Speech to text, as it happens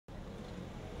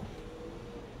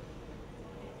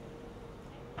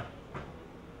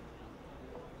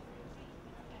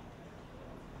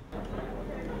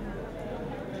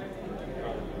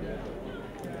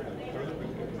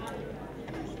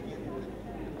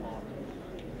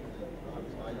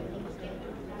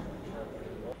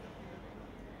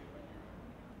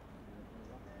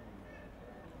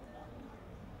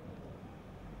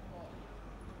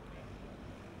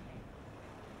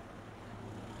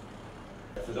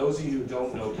For those of you who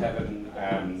don't know Kevin,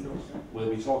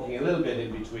 we'll be talking a little bit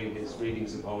in between his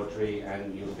readings of poetry,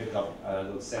 and you'll pick up a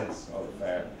little sense of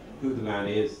who the man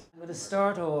is. I'm going to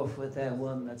start off with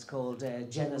one that's called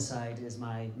Genocide is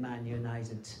My Man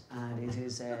United, and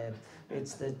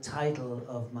it's the title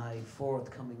of my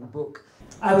forthcoming book.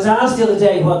 I was asked the other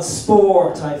day what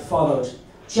sport I followed.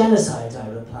 Genocide, I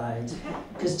replied,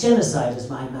 because genocide is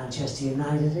my Manchester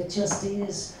United. It just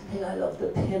is. Hey, I love the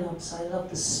pin-ups, I love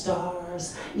the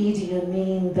stars. Idi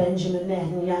Amin, Benjamin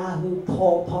Netanyahu,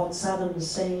 Pol Pot, Saddam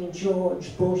Hussein,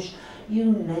 George Bush,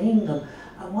 you name them.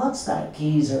 And what's that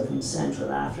geezer from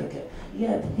Central Africa?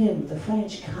 Yeah, him, the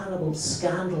French cannibal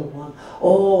scandal one.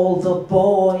 All the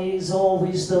boys,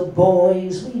 always the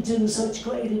boys. We do such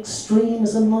great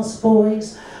extremism, us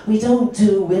boys. We don't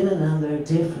do women and their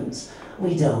difference.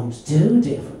 We don't do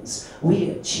difference. We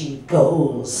achieve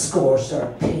goals, scorched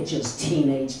our pitches,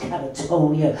 teenage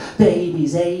catatonia,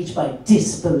 babies aged by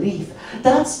disbelief.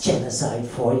 That's genocide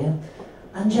for you.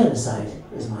 And genocide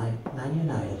is my Man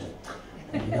United.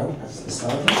 There you go, that's the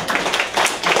start of it.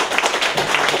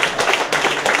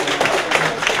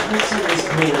 Next one is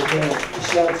called The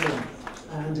Shelter.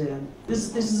 And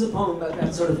this is a poem about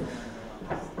that sort of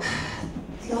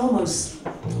the almost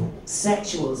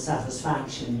sexual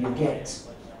satisfaction you get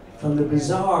from the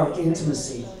bizarre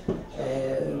intimacy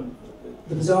of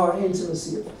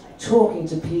talking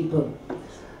to people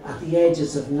at the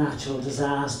edges of natural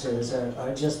disasters,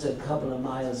 or just a couple of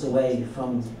miles away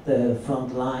from the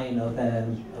front line of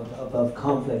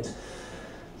conflict.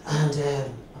 And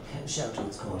Shelter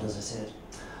it's called, as I said.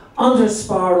 Under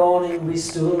spar awning we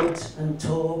stood and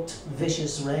talked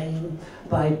vicious rain.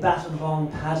 By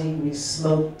Battambon Paddy we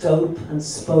smoked dope and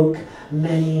spoke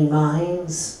many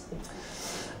minds.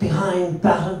 Behind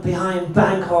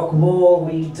Bangkok wall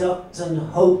we ducked and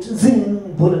hoped,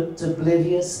 then bullet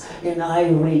oblivious. In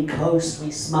Ivory Coast we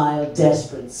smiled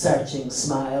desperate, searching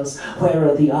smiles. Where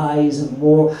are the eyes and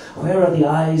war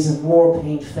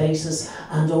paint faces?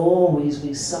 And always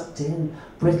we sucked in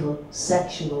brittle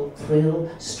sexual thrill,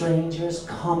 strangers,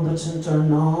 combatant or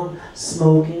non,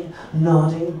 smoking,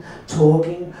 nodding,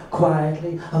 talking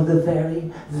quietly of the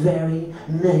very, very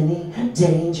many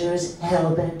dangers,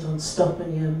 hell-bent on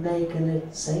stopping you, making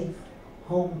it safe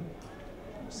home.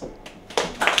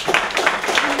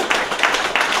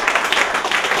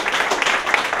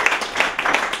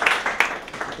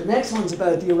 The next one's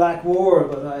about the Iraq War,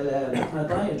 but I'll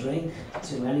buy a drink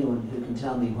to anyone who can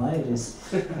tell me why it is.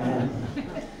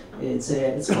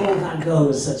 It's called Van Gogh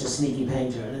is Such a Sneaky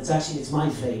Painter, and it's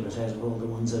my favourite out of all the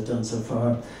ones I've done so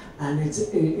far. And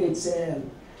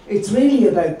it's really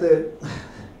about the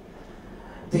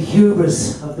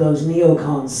hubris of those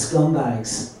neocon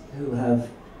scumbags who have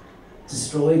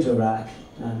destroyed Iraq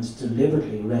and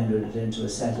deliberately rendered it into a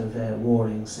set of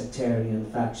warring sectarian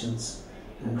factions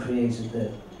and created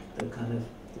the kind of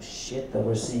the shit that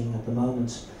we're seeing at the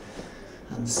moment.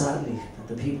 And sadly,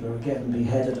 the people who are getting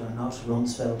beheaded are not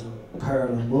Rumsfeld and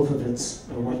Pearl and Wolfowitz,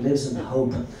 but one lives in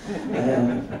hope.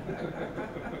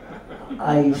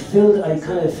 I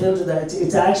kind of filtered that.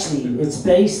 It's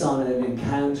based on an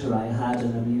encounter I had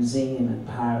in a museum in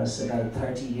Paris about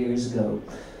 30 years ago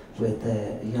with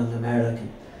a young American.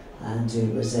 And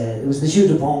it was the Jeu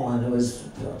de Paume, and there was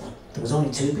only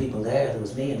two people there. There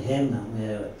was me and him,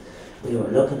 and we were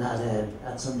looking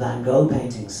at some Van Gogh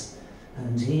paintings,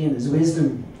 and he, in his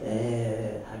wisdom,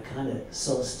 had kind of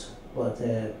sussed what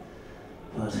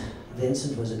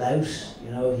Vincent was about.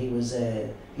 You know, he'd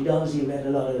obviously read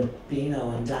a lot of Beano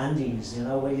and Dandies. You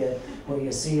know, where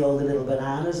you see all the little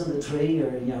bananas on the tree,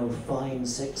 or find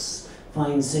six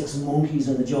monkeys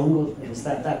in the jungle. It was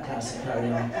that classic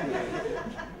carry on.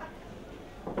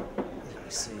 Let me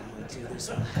see, how I do this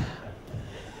one.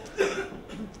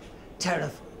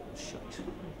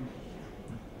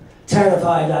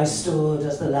 Terrified I stood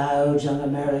as the loud young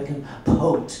American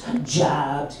poked,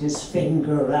 jabbed his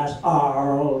finger at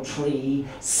our tree.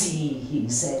 See, he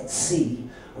said, see.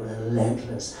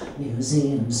 Relentless,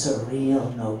 museum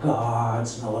surreal, no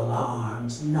guards, no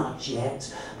alarms, not yet.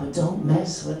 But don't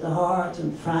mess with the heart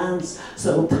in France,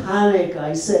 so panic,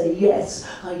 I say, yes,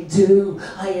 I do,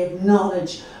 I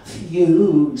acknowledge.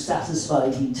 Few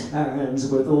satisfied he turns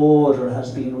with order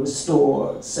has been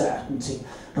restored, certainty.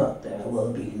 But there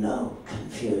will be no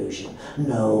confusion,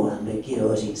 no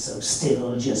ambiguity, so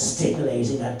still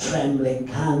gesticulating at trembling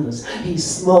canvas, he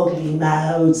smugly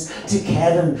mouths to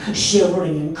Kevin,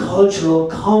 shivering in cultural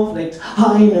conflict,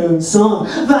 high noon sun.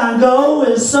 Van Gogh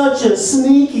is such a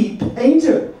sneaky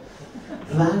painter.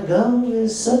 Van Gogh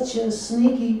is such a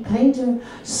sneaky painter,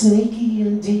 sneaky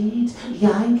indeed,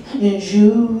 yank in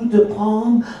Jeu de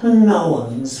Paume, no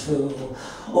one's fool.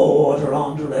 order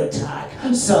under attack.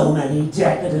 So many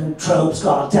decadent tropes,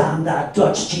 goddamn that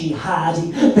Dutch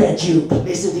jihadi, the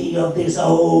duplicity of this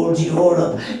old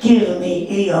Europe. Give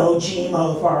me Iwo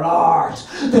Jima for art.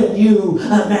 The new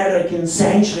American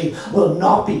century will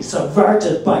not be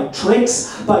subverted by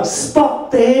tricks, by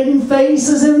spot the hidden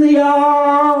faces in the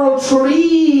oral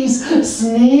trees.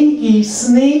 Sneaky,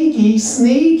 sneaky,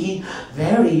 sneaky,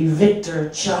 very Victor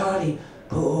Charlie,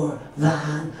 poor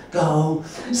Van Gogh.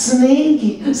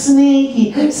 Sneaky,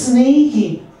 sneaky,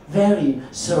 sneaky, very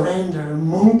surrender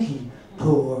monkey,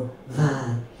 poor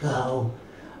Van Gogh.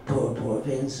 Poor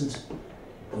Vincent,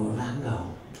 poor Van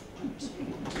Gogh.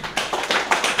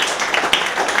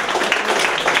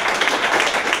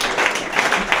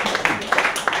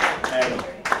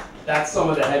 That's some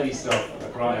of the heavy stuff.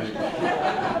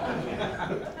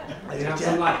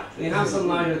 We have some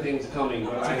lighter things coming,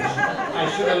 but I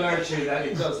should alert you that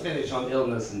it does finish on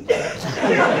illness and death.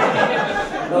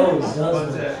 But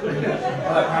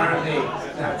apparently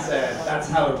that's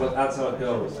how it goes. That's how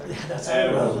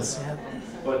it goes. Yeah.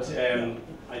 But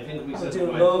I think we said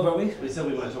we said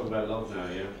we might talk about love now.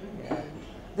 Yeah.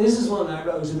 This is one I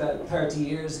wrote about 30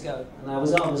 years ago, and I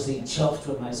was obviously chuffed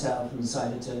with myself and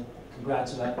decided to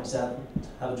congratulate myself and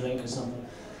have a drink or something.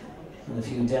 And a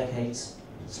few decades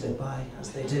slip by, as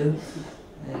they do.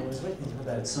 It was written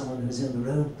about someone who's in the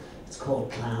room. It's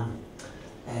called Clam.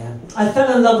 I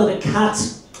fell in love with a cat.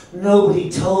 Nobody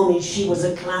told me she was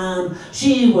a clam.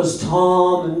 She was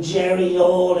Tom and Jerry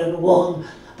all in one.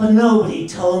 But nobody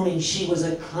told me she was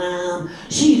a clam.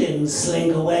 She didn't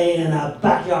slink away in a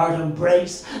backyard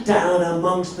embrace down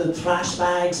amongst the trash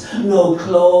bags. No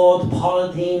clawed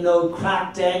polythene, no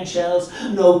cracked eggshells,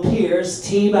 no pierced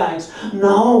tea bags.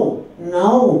 No,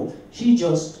 no, she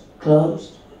just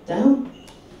closed down.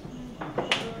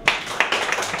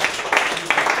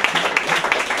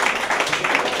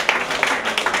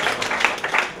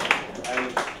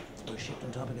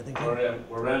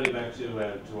 We're rounding back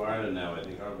to Ireland now, I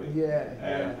think, aren't we? Yeah.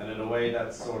 And in a way,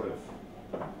 that's sort of,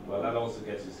 well, that also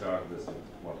gets you started as to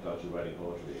what got you writing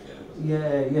poetry again.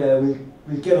 Yeah.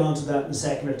 We'll get on to that in a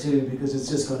second or two because it's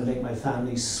just going to make my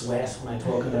family sweat when I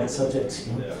talk about subjects.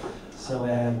 You know? Yeah. So,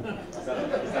 is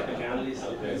that the Kennedy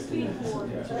subject?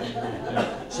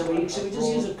 Shall we just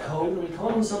use a code? Will we call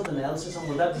him something else or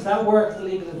something? Does that work for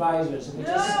legal advisors? If we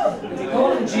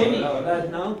call him Jimmy,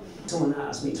 no? Someone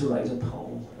asked me to write a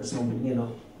poem or some,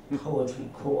 poetry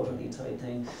quarterly type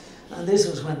thing. And this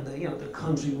was when the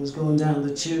country was going down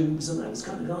the tubes, and I was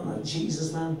kind of going, oh,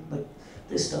 Jesus, man, like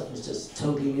this stuff was just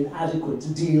totally inadequate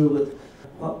to deal with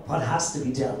what has to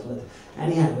be dealt with.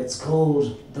 Anyhow, it's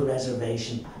called The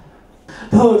Reservation.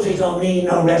 Poetry don't need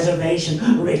no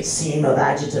reservation, rich seam of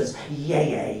adjectives,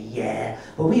 yeah.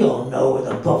 But we all know where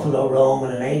the buffalo roam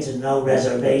and it ain't in no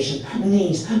reservation.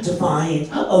 Neat to find,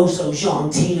 oh so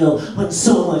genteel, when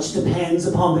so much depends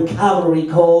upon the cavalry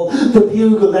call, the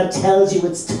bugle that tells you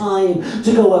it's time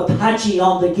to go Apache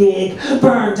on the gig,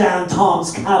 burn down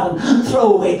Tom's cabin,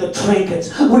 throw away the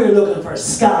trinkets, we're looking for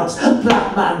scalps,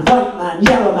 black man, white man,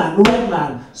 yellow man, red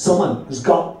man, someone has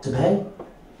got to pay.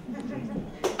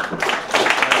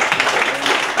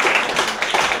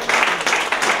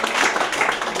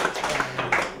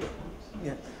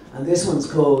 And this one's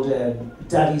called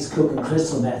Daddy's Cooking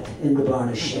Crystal Meth in the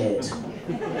Barna Shed.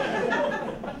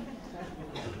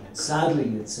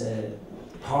 Sadly, it's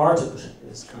part of it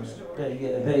is kind of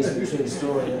based on a true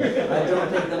story.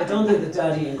 I don't think the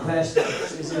daddy in question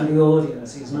is in the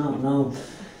audience. He's not. No.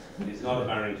 He's not a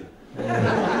Barrington.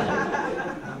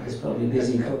 He's probably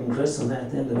busy cooking crystal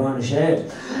meth in the Barna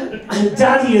Shed. And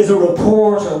Daddy is a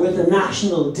reporter with the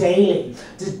National Daily.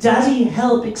 Did Daddy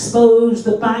help expose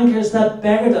the bankers that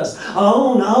beggared us?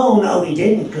 Oh no, he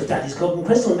didn't, because Daddy's cooking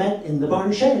crystal meth in the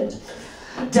Barna Shed.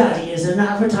 Daddy is an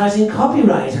advertising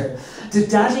copywriter. Did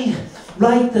Daddy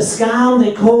write the scam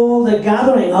they call The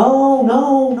Gathering? Oh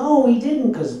no, he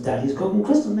didn't, because Daddy's cooking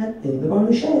crystal meth in the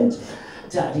Barna Shed.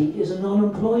 Daddy is an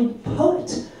unemployed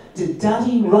poet. Did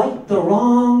Daddy right the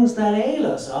wrongs that ail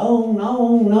us? Oh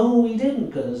no, he didn't,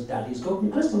 because Daddy's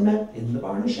cooking crystal meth in the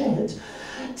Barna Shed.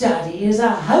 Daddy is a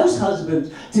house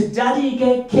husband. Did Daddy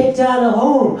get kicked out of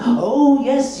home? Oh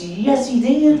yes he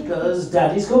did, because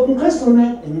Daddy's cooking crystal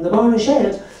meth in the Barna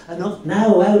Shed. Enough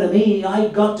now out of me, I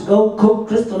got to go cook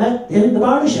crystal meth in the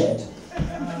Barna Shed.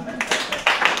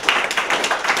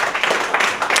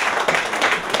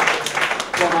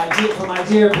 For my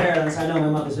dear parents, I know my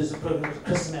mother's just approving of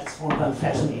crystal meth's form of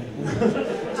amphetamine.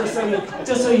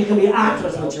 just so you can be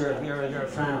accurate with your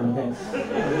frown, okay?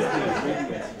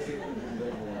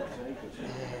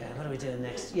 What are we doing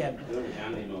next? Yeah.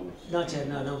 Candy moment. Not yet.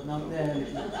 No.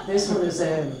 This one is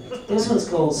this one's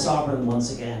called Sovereign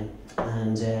once again,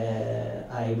 and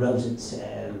I wrote it.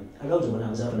 I wrote it when I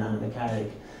was up in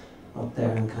Annaghmakerrig, up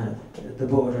there in kind of the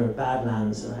border of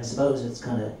Badlands, and I suppose it's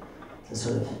kind of the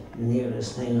sort of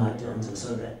nearest thing I've done to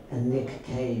sort of a Nick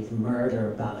Cave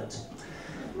murder ballad.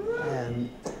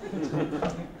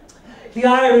 The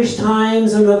Irish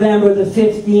Times on November the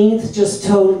 15th just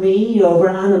told me over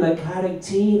Annaghmakerrig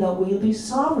tea that we'll be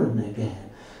sovereign again.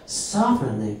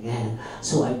 Sovereign again.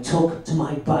 So I took to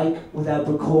my bike without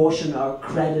precaution or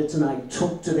credit, and I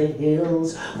took to the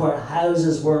hills where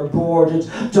houses were boarded,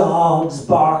 dogs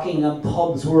barking, and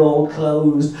pubs were all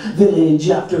closed. Village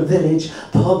after village,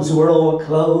 pubs were all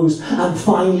closed. And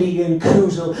finally in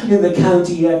Cootle, in the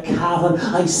county at Cavan,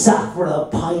 I sat for a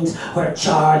pint where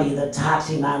Charlie the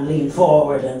taxi man leaned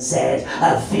forward and said,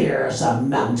 a fierce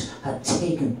amount had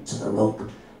taken to the rope,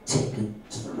 taken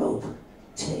to the rope,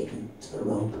 taken to the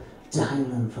rope,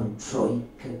 dangling from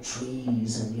troika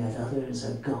trees, and yet others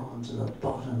are gone to the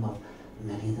bottom of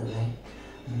many the lake,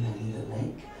 many the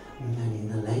lake, many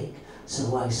the lake.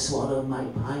 So I swallowed my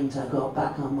pint, I got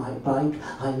back on my bike,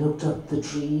 I looked up the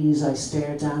trees, I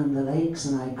stared down the lakes,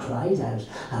 and I cried out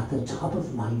at the top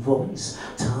of my voice,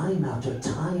 time after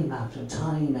time after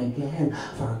time again,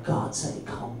 for God's sake,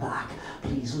 come back.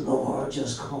 Please, Lord,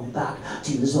 just come back.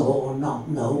 Do you all not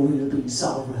know we'll be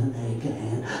sovereign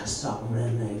again?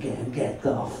 Sovereign again. Get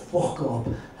the fuck up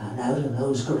and out of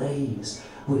those graves.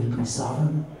 We'll be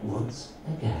sovereign once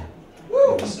again.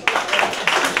 Woo!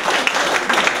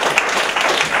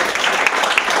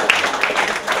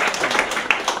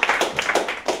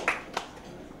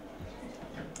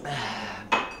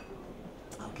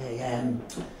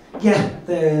 Yeah,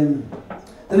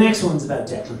 the next one's about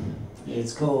Declan.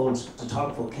 It's called The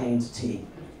Togful Came to Tea.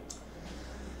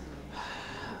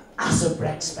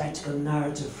 Asabrek spectacle,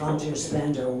 narrative, frontier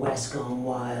splendour, west gone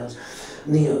wild.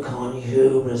 Neocon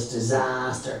hubris,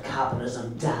 disaster,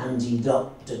 capitalism, dandied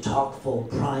up, de Tocqueville,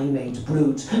 primate,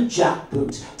 brute,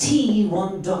 jackboot, tea,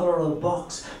 $1 a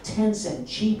box, 10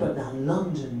 cents cheaper than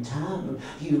London town.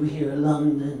 You hear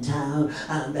London town,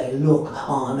 and they look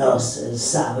on us as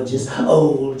savages.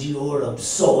 Old Europe,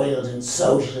 soiled in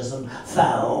socialism,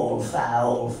 foul,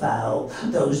 foul, foul.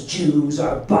 Those Jews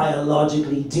are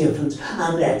biologically different,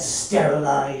 and let's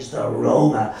sterilise the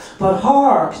Roma. But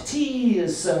hark, tea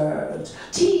is served.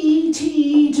 Tea,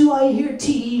 tea, do I hear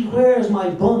tea? Where's my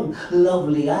bun?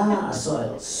 Lovely ass,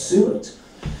 I'll sue it.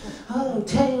 Oh,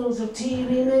 tales of tea,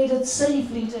 we made it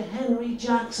safely to Henry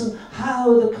Jackson.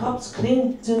 How the cops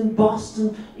clinked in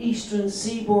Boston, Eastern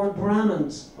Seaboard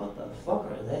Brahmins. What the fuck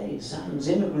are they? Sounds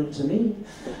immigrant to me.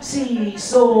 Sea,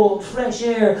 salt, fresh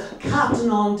air, captain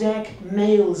on deck,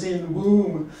 males in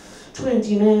womb.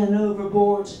 20 men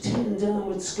overboard, 10 down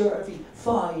with scurvy,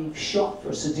 5 shot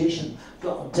for sedition.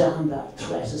 God damn that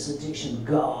threat of sedition.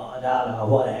 God, Allah,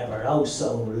 whatever. Oh,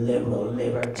 so liberal,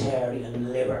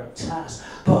 libertarian, libertas.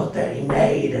 But they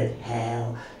made it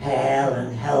hell. Hell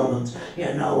and Helmand.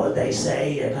 You know what they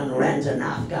say, you can rent an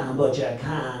Afghan, but you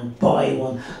can't buy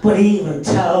one. But even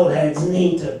towelheads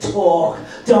need to talk,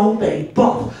 don't they,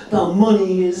 Bop? The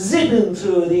money is zipping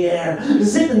through the air.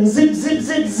 Zipping, zip, zip,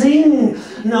 zip, zing.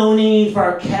 No need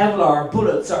for Kevlar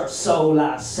bullets or so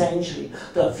last century.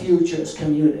 The future's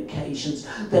communications.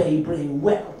 They bring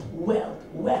wealth, wealth,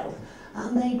 wealth.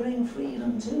 And they bring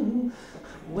freedom too.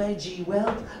 Wedgy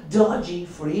wealth, dodgy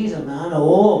freedom, and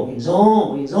always,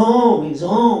 always, always,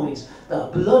 always the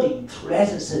bloody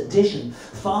threat of sedition.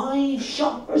 5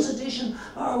 shot for sedition,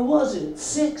 or was it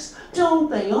 6? Don't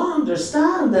they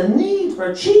understand the need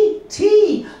for cheap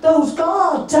tea? Those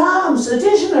goddamn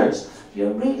seditioners.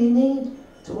 You really need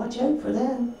to watch out for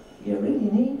them. You really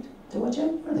need to watch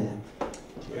out for them.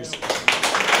 Cheers.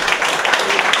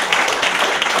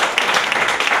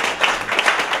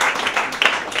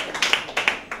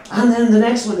 And then the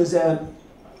next one is,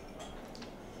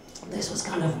 this was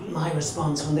kind of my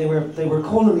response when they were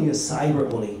calling me a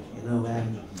cyberbully, you know,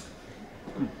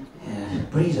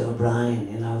 Breed O'Brien,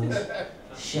 you know,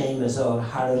 Seamus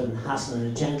O'Harridan, Hassan,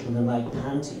 and a gentleman like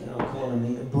Panty, you know, calling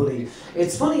me a bully.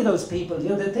 It's funny, those people, you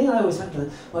know, the thing I always went to,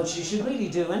 what you should really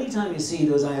do, anytime you see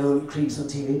those Iona creeps on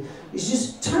TV, is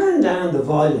just turn down the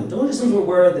volume, don't listen to a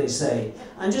word they say,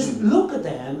 and just look at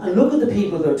them, and look at the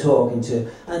people they're talking to,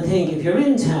 and think, if you're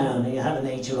in town, and you have an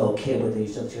 8-year-old kid with you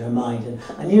stuff to your mind,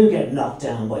 and you get knocked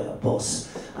down by a bus,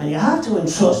 and you have to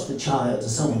entrust the child to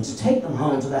someone to take them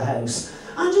home to the house,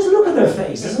 And just look at their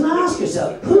faces and ask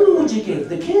yourself, who would you give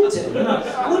the kid to? You know,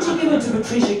 would you give it to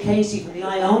Patricia Casey from the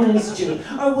Iona Institute,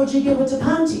 or would you give it to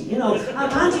Panty? You know,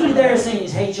 and Panty would be there saying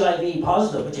he's HIV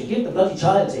positive, but you give the bloody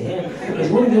child to him, because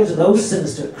you wouldn't give it to those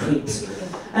sinister creeps.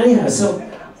 Anyhow, so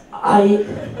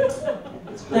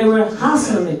they were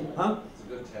hassling me. Huh?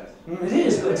 It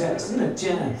is a good test, isn't it?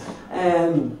 Yeah.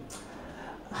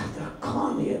 They're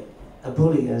calling me a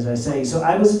bully, as I say. So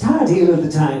I was a tad heel at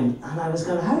the time, and I was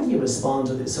going, how do you respond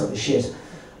to this sort of shit?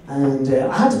 And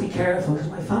I had to be careful, because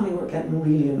my family were getting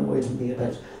really annoyed with me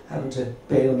about having to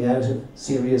bail me out of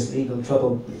serious legal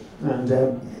trouble,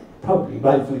 and probably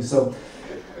rightfully so.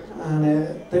 And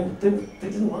they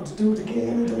didn't want to do it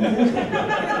again, I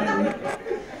don't think.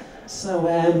 So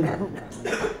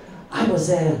I was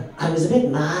a bit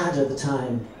mad at the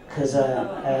time, because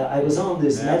I was on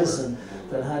this medicine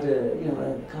that had a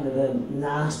kind of a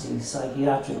nasty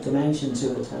psychiatric dimension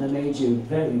to it, and it made you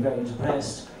very, very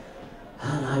depressed.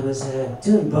 And I was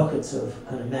doing buckets of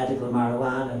kind of medical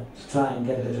marijuana to try and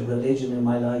get a bit of religion in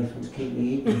my life and to keep me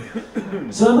eating.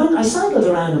 So I cycled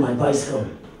around on my bicycle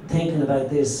thinking about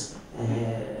this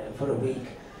for a week,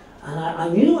 and I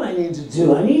knew what I needed to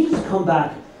do. I needed to come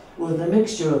back with a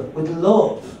mixture with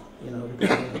love. You know,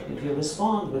 if you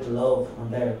respond with love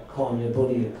and they're calling you a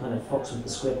bully, it kind of fucks with the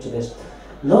script a bit.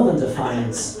 Love and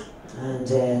defiance. And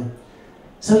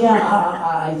so yeah,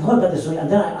 I thought about this, and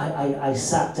then I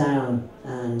sat down,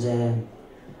 and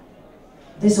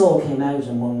this all came out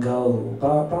in one go.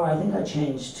 I think I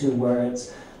changed 2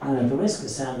 words, and at the risk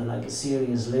of sounding like a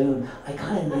serious loon, I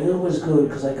kind of knew it was good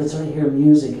because I could sort of hear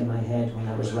music in my head when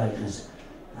I was writing it.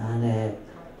 And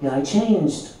yeah, I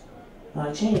changed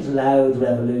loud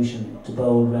revolution to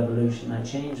bold revolution. I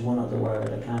changed one other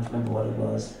word, I can't remember what it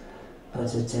was.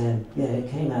 But it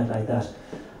came out like that.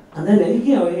 And then,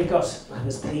 I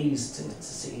was pleased to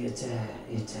see it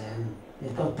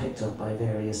got picked up by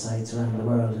various sites around the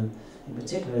world, and in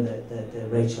particular the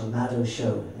Rachel Maddow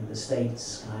show in the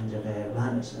States kind of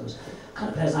ran it. And it was kind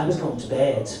of pleasant. I was going to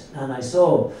bed, and I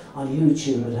saw on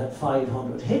YouTube it had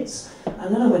 500 hits,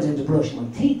 and then I went in to brush my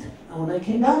teeth, and when I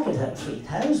came back it had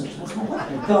 3,000. I was like, what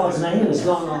in God's name is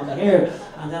going on here?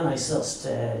 And then I sussed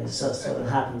what had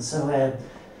happened. So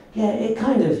yeah, it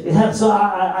helped. So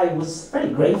I was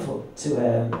very grateful to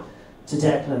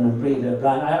Declan and Breda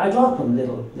Ryan. I dropped them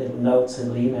little notes,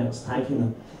 little emails, thanking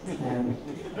them,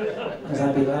 because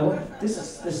I'd be like, well, this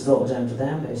is all down to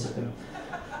them basically.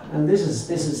 And this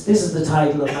is the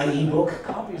title of my ebook,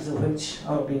 copies of which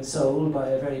are being sold by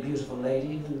a very beautiful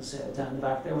lady who's down the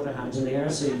back there with her hands in the air,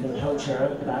 so you can approach her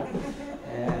at the back.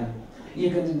 You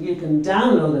can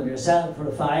download them yourself for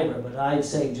a $5, but I've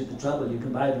saved you the trouble. You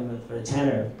can buy them for a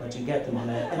 $10, but you get them on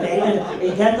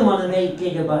an 8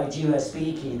 gigabyte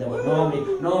USB key that would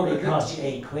normally cost you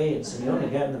 £8, so you're only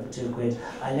getting them for £2.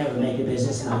 I never make a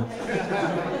business now.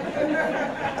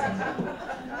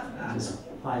 That's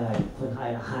why I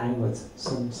hang with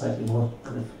some slightly more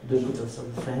kind of lucrative sort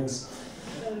of friends.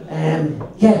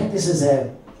 Yeah, this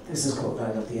is called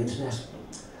I Love the Internet.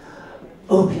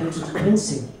 Opium to De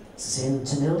Quincey, Sin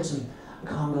to Milton,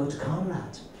 Congo to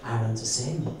Conrad, Aaron to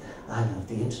Sin, I Love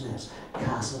the Internet,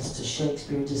 Castles to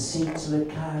Shakespeare, Deceit to Le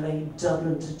Carre,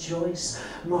 Dublin to Joyce,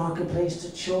 Marketplace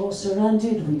to Chaucer, and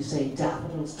did we say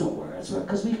daffodils to Wordsworth,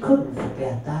 because we couldn't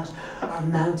forget that, or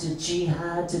Mounted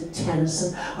Jihad to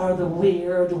Tennyson, or the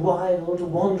weird, wild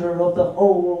wonder of the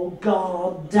whole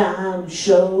goddamn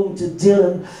show to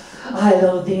Dylan. I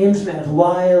love the internet,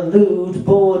 wild, lewd,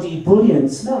 bawdy, bullion,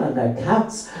 smelling like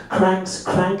cats, cranks,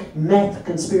 crank, meth,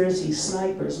 conspiracy,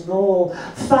 snipers, and all,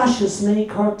 fascists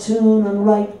make cartoon and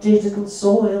write digital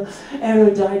soil,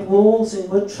 erudite waltzing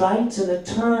with trite and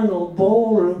eternal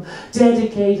ballroom,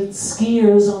 dedicated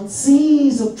skiers on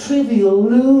seas of trivial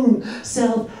loon,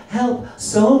 self-help,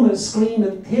 soma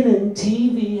screaming, thinning,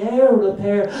 TV, hair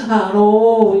repair, and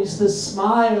always the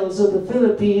smiles of the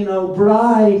Filipino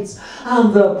brides,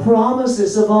 and the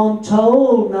promises of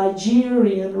untold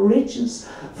Nigerian riches,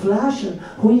 flashing,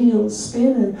 wheels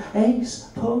spinning, ace,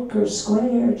 poker,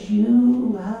 squared,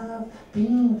 you have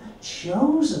been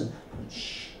chosen. But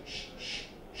shh, shh, shh,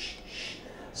 shh, shh.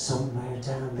 Somewhere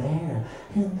down there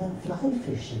in the fly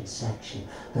fishing section,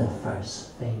 the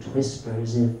first faint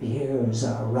whispers, if ears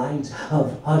are right,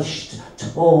 of hushed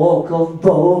talk of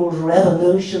bold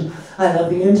revolution. I love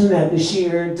the internet, the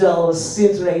sheer, dull,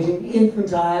 scintillating,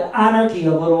 infantile anarchy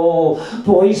of it all.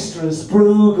 Boisterous,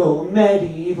 brugal,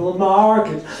 medieval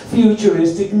market,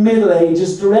 futuristic Middle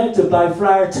Ages, directed by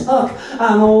Friar Tuck,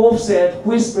 and offset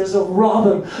whispers of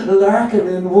Robin lurking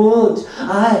in wood.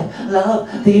 I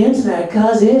love the internet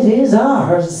because it is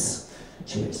ours.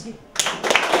 Cheers.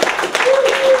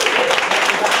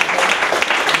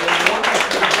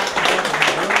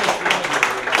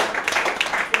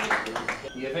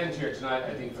 here tonight,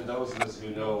 I think for those of us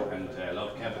who know and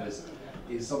love Kevin, is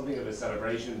something of a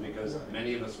celebration, because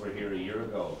many of us were here a year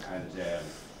ago,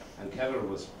 and Kevin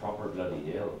was proper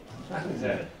bloody ill.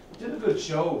 And did a good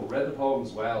show, read the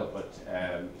poems well, but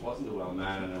wasn't a well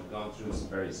man, and I've gone through some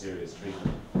very serious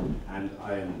treatment. And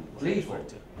I am gleeful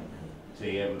to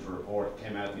be able to report,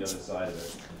 came out the other side of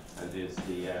it, and is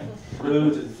the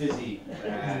rude and fizzy,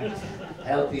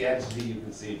 healthy entity you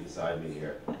can see beside me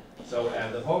here. So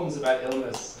the poems about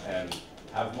illness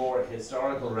have more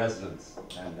historical resonance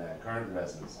than current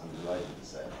resonance, I'm delighted to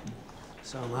say.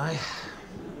 So am I.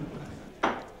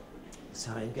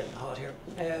 Sorry, I'm getting hot here.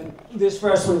 This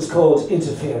first one is called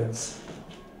Interference.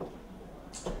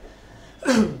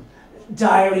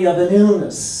 Diary of an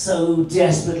illness so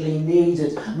desperately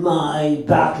needed. My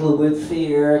battle with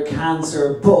fear,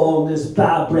 cancer, baldness,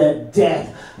 bad breath,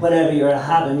 death, whatever you're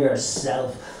having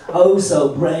yourself. Oh,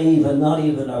 so brave and not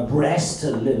even a breast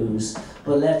to lose.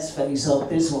 But let's face up,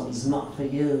 this one's not for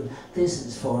you. This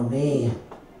is for me.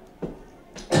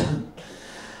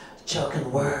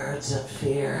 Chucking words of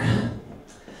fear,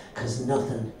 'cause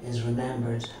nothing is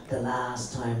remembered the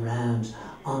last time round.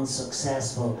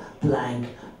 Unsuccessful, blank,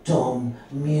 dumb,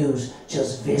 mute,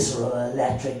 just visceral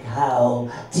electric howl,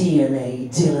 DNA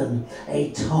Dylan, a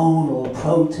tonal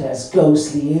protest,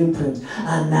 ghostly imprint,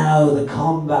 and now the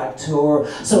comeback tour.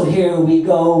 So here we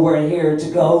go, we're here to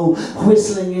go,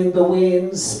 whistling in the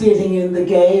wind, spitting in the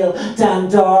gale, down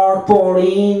dark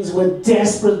boreens with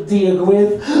desperate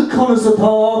diagwith,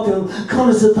 Cunasapatu,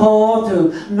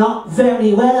 not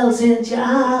very well since you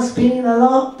asked, been a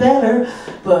lot better,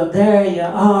 but there you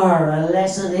are, a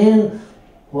lesson in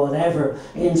whatever,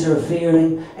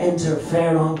 interfering,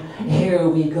 here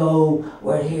we go,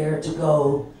 we're here to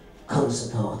go,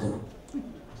 Cunasapatu.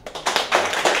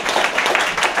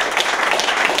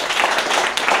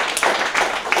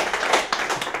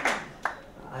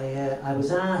 I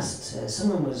was asked,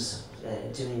 someone was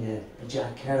doing a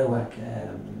Jack Kerouac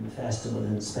festival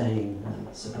in Spain, and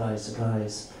surprise,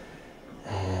 surprise,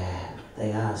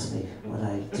 they asked me would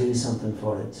I do something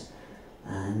for it,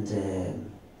 and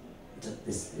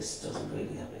this doesn't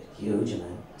really have a huge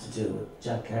amount to do with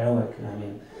Jack Kerouac. I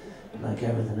mean, like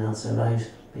everything else I write,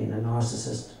 being a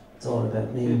narcissist, it's all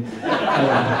about me.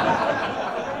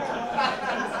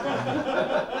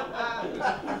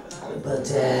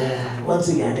 But once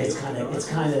again, it's kind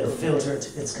of filtered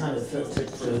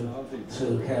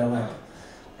through Kerouac.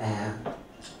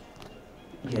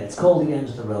 Yeah, it's called The End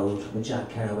of the Road with Jack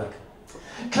Kerouac.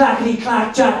 Clackety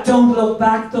clack, Jack, don't look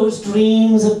back. Those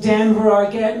dreams of Denver are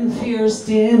getting fierce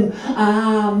dim.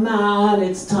 Ah man,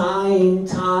 it's time.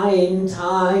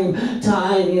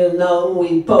 You know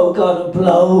we both gotta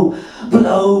blow.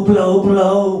 No.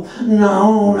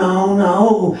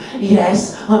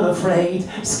 Yes, I'm afraid,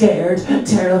 scared,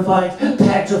 terrified,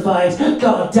 petrified.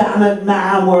 God damn it,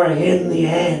 man, we're in the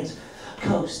end.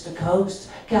 Coast to coast,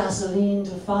 gasoline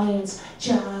defiance,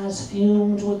 jazz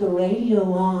fumed with the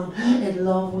radio on, in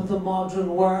love with the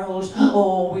modern world,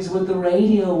 always with the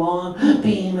radio on,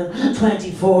 beaming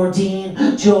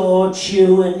 2014, jaw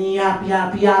chewing,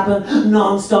 yapping,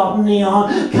 non-stop neon,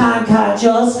 can't catch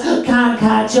us,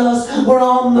 we're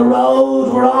on the road,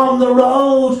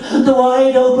 the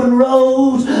wide open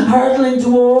road, hurtling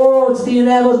towards the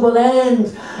inevitable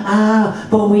end. Ah,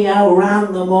 but we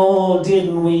outran them all,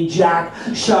 didn't we, Jack,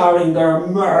 shoring their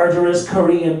murderous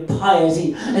Korean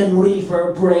piety and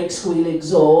reefer brake squeal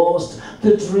exhaust.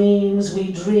 The dreams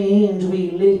we dreamed, we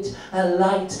lit a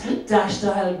light, dash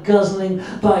dial guzzling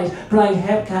by bright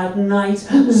Hepcat night.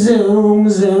 Zoom,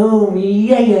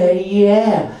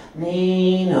 yeah.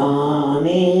 Nina,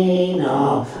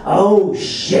 oh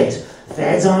shit.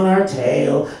 Feds on our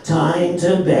tail, time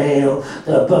to bail.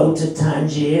 The boat to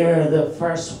Tangier, the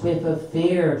first whiff of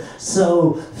fear.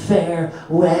 So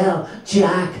farewell,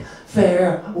 Jack,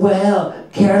 farewell,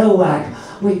 Kerouac.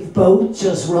 We've both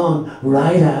just run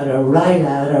right out of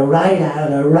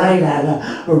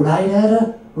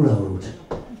road.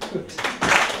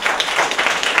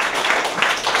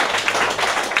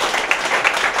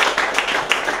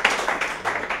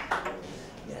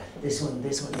 This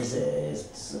one is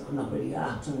I'm not really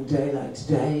apt on a day like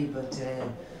today, but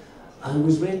I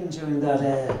was written during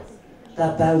that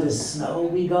bout of snow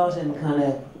we got in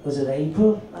was it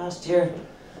April last year?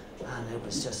 And it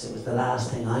was the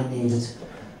last thing I needed.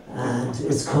 And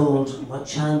it's called What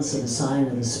Chance and a Sign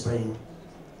of the Spring.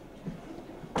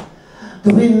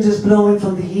 The wind is blowing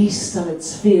from the east and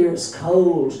it's fierce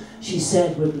cold, she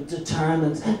said with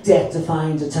determined,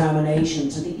 death-defying determination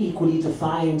to the equally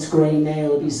defiant grey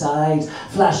nail beside,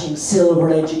 flashing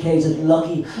silver-educated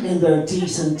lucky in their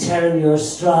decent terrier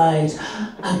stride.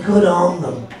 And good on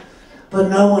them. But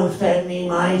no one fed me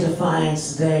my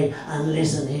defiance today. And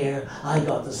listen here, I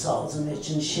got the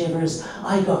Solzhenitsyn shivers,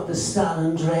 I got the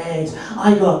Stalin dread,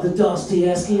 I got the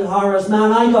Dostoevsky horrors,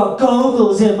 man, I got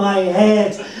goggles in my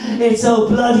head. It's so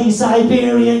bloody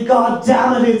Siberian, god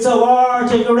damn it, it's so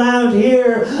Arctic around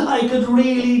here. I could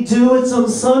really do with some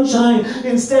sunshine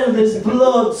instead of this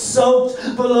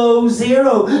blood-soaked below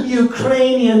zero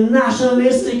Ukrainian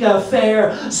nationalistic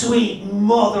affair. Sweet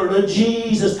mother of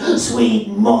Jesus, sweet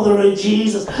mother of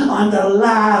Jesus, I'm the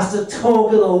last to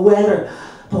talk of the weather.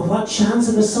 But what chance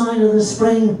of a sign of the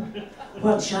spring?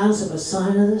 What chance of a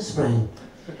sign of the spring?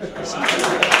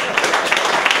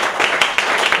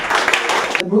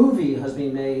 A movie has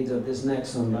been made of this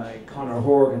next one by Conor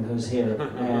Horgan, who's here,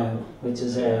 which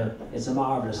is it's a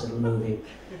marvellous little movie.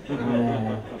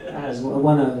 As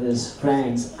one of his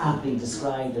friends aptly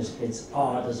described it, it's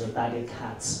odd as a bag of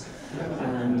cats.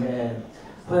 And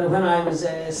when I was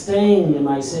staying in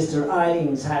my sister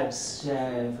Eileen's house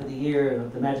for the year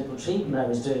of the medical treatment I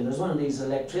was doing, there's one of these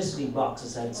electricity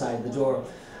boxes outside the door.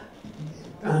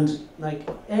 And like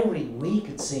every week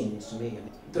it seems to me,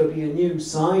 there'll be a new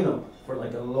sign up for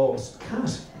like a lost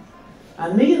cat.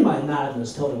 And me and my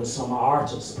madness thought it was some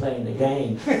artist playing the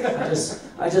game.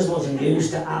 I just wasn't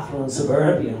used to affluent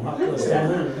suburbia and what goes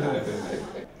down.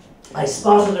 I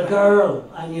spotted a girl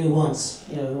I knew once,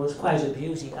 you know, who was quite a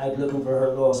beauty, out looking for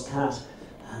her lost cat.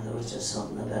 And there was just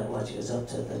something about what she was up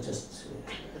to that just,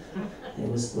 it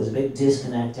was a big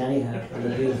disconnect anyhow from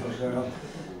the beautiful girl.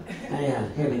 Anyhow,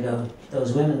 here we go.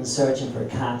 Those women searching for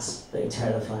cats, they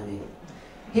terrify me.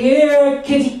 Here,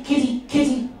 kitty, kitty,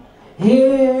 kitty.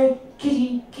 Here,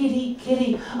 kitty, kitty,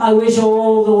 kitty. I wish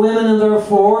all the women in their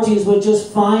 40s would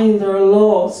just find their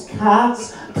lost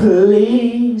cats,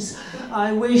 please.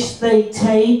 I wish they'd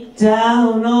take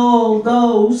down all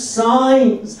those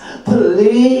signs,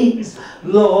 please.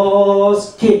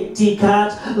 Lost kitty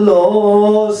cat,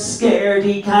 lost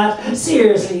scaredy cat.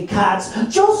 Seriously, cats,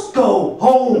 just go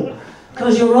home.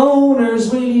 'Cause your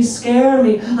owners really scare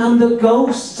me, and the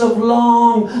ghosts of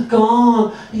long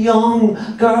gone young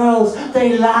girls,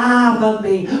 they laugh at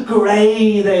me,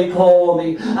 grey they call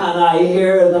me, and I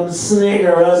hear them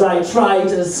snigger as I try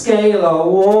to scale a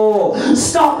wall.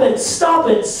 Stop it, stop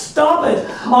it, stop it,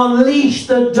 unleash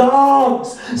the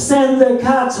dogs, send the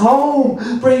cats home,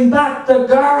 bring back the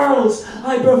girls.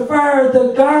 I prefer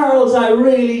the girls, I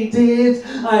really did.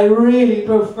 I really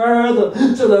prefer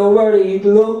them to the worried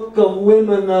look of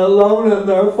women alone in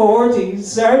their 40s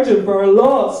searching for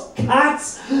lost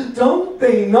cats. Don't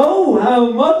they know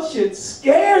how much it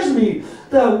scares me?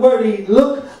 The worried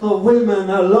look of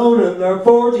women alone in their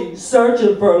 40s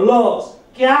searching for lost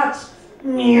cats.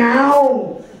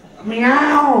 Meow!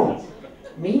 Meow!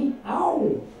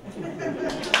 Meow!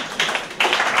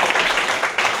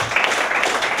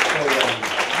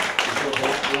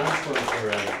 The last one for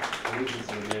reasons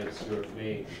that are made obscure for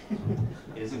me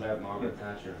is about Margaret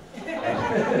Thatcher.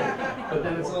 But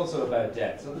then it's also about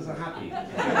death, so there's a happy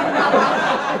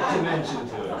dimension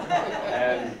to it.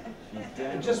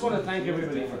 I just want to thank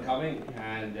everybody for coming,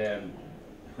 and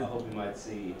I hope we might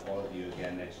see all of you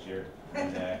again next year.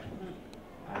 And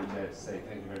say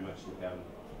thank you very much to Kevin,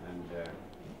 and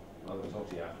I'll talk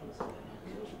to you afterwards.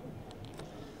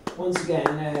 Once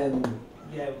again,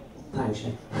 yeah, thanks,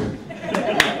 Shane.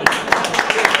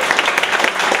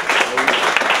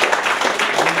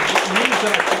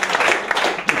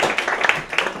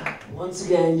 Once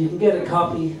again, you can get a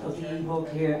copy of the ebook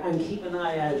here, and keep an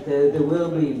eye out. There will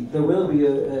be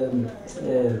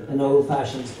an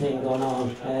old-fashioned thing going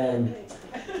on.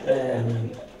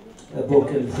 A book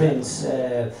in print.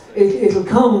 It'll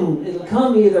come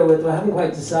either with, I haven't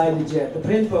quite decided yet. The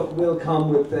print book will come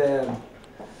with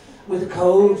a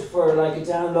code for like a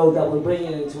download that will bring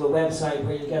you into a website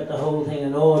where you get the whole thing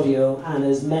in audio and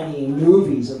as many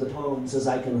movies of the poems as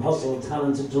I can hustle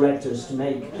talented directors to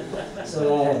make.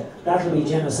 So that'll be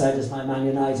Genocide is My Man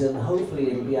United, and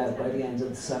hopefully it'll be out by the end of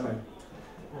the summer.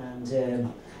 And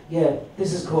yeah,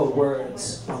 this is called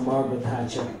Words from Margaret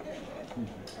Thatcher.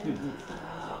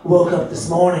 Woke up this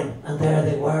morning, and there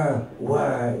they were,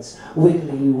 words,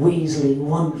 wiggly, weaselly,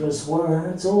 wondrous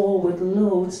words, all with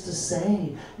loads to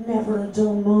say. Never a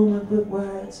dull moment with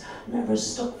words, never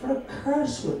stuck for a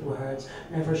curse with words,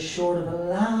 never short of a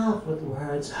laugh with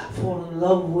words, fall in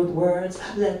love with words,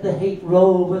 let the hate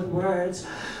roll with words.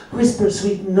 Whisper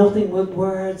sweet nothing with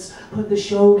words. When the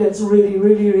show gets really,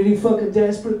 really, really fucking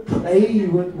desperate, play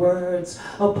with words.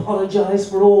 Apologize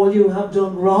for all you have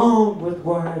done wrong with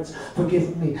words.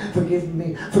 Forgive me, forgive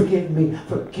me, forgive me,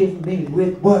 forgive me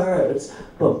with words.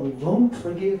 But we won't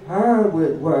forgive her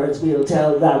with words. We'll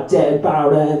tell that dead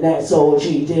baroness all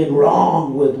she did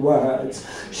wrong with words.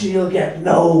 She'll get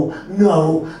no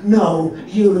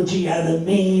eulogy out of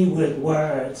me with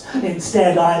words.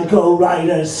 Instead, I'll go write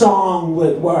a song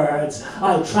with words.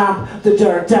 I'll tramp the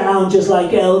dirt down just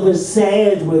like Elvis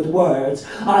said with words.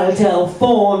 I'll tell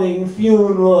fawning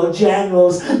funeral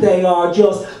generals they are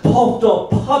just puffed up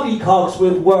poppycocks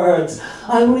with words.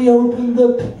 I'll reopen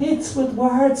the pits with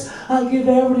words. I'll give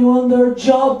everyone their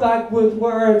job back with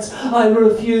words. I'll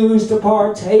refuse to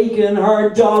partake in her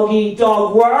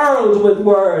dog-eat-dog world with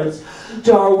words.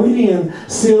 Darwinian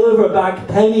silverback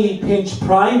penny pinch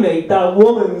primate, that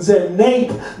woman's a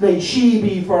nape, may she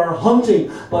be for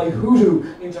hunting by hoodoo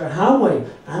into Hanway.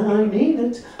 And I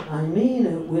mean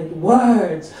it with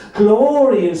words,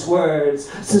 glorious words,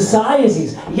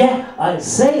 societies, yeah, I'll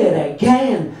say it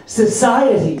again,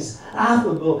 societies,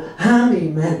 affable,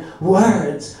 handymen,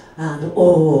 words, and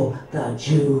all that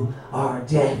you are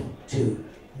deaf to,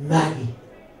 Maggie,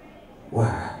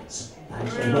 words.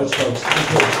 Thanks very much, folks.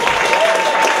 Thank you.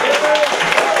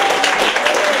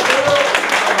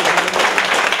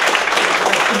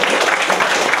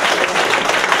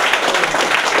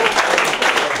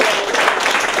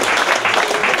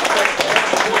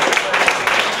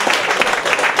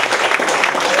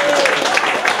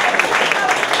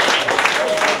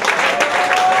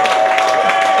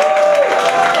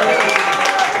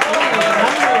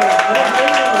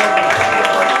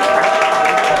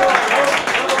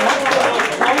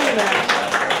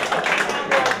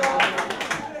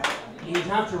 You'd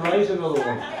have to write another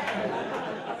one.